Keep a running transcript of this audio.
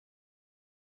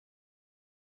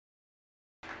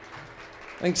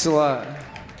Thanks a lot.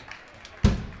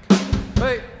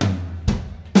 Wait.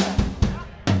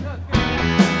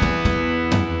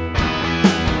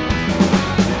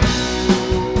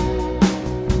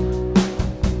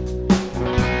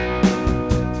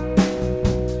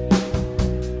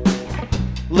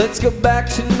 Let's go back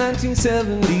to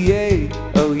 1978,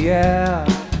 oh yeah.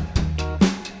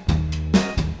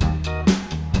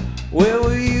 Where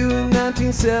were you in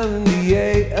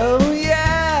 1978, oh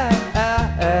yeah.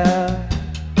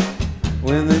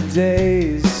 When the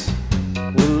days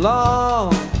were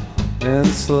long and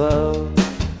slow.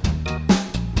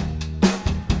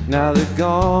 Now they're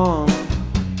gone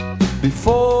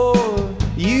before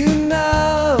you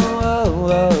know.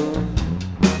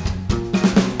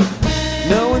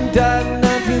 No one died in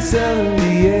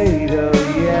 1978, oh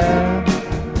yeah.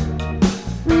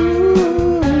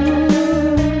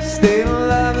 Ooh, stayed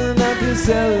alive in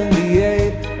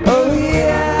 1978, oh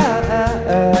yeah.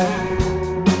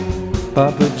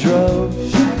 Papa drove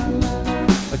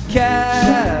a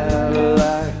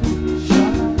Cadillac,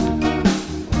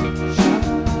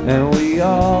 and we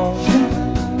all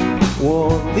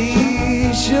wore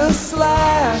leisure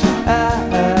slacks.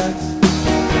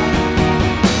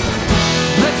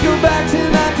 Let's go back to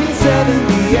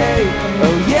 1978,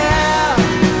 oh yeah.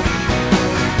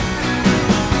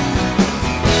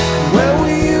 Where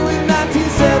were you in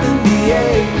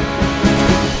 1978?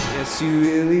 Yes, you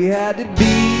really had to be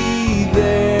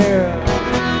there.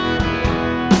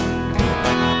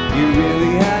 You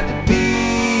really had to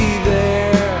be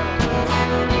there.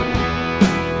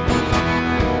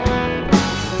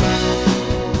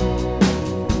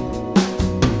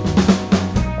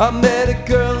 I met a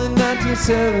girl in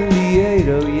 1978,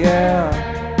 oh yeah.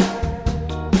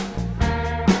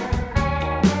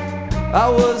 I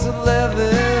was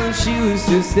 11, she was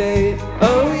just 8,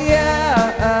 oh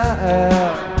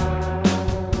yeah.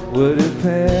 Would her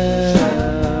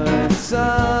parents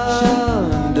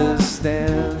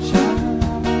understand?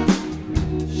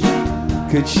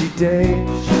 Could she date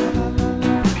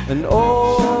an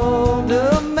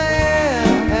older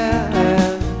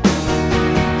man?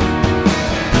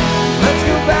 Let's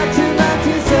go back to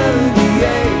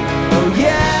 1978, oh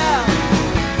yeah.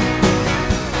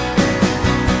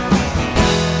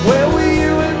 Where were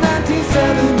you in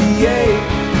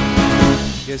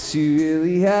 1978? Guess you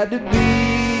really had to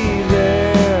be there.